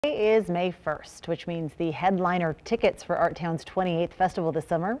Today is May 1st, which means the headliner tickets for Artown's 28th festival this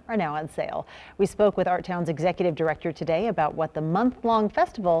summer are now on sale. We spoke with Artown's executive director today about what the month-long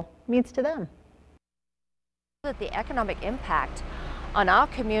festival means to them. The economic impact on our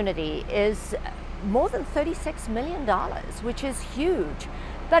community is more than $36 million, which is huge,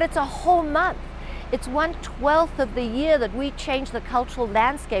 but it's a whole month. It's 1/12 of the year that we change the cultural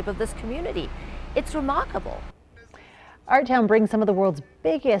landscape of this community. It's remarkable. Artown brings some of the world's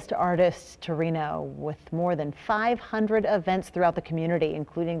biggest artists to Reno with more than 500 events throughout the community,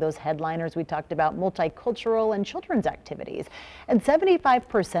 including those headliners we talked about, multicultural and children's activities. And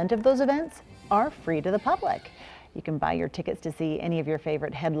 75% of those events are free to the public. You can buy your tickets to see any of your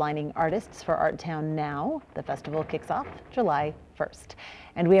favorite headlining artists for Artown now. The festival kicks off July 1st.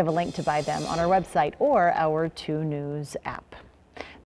 And we have a link to buy them on our website or our 2 News app.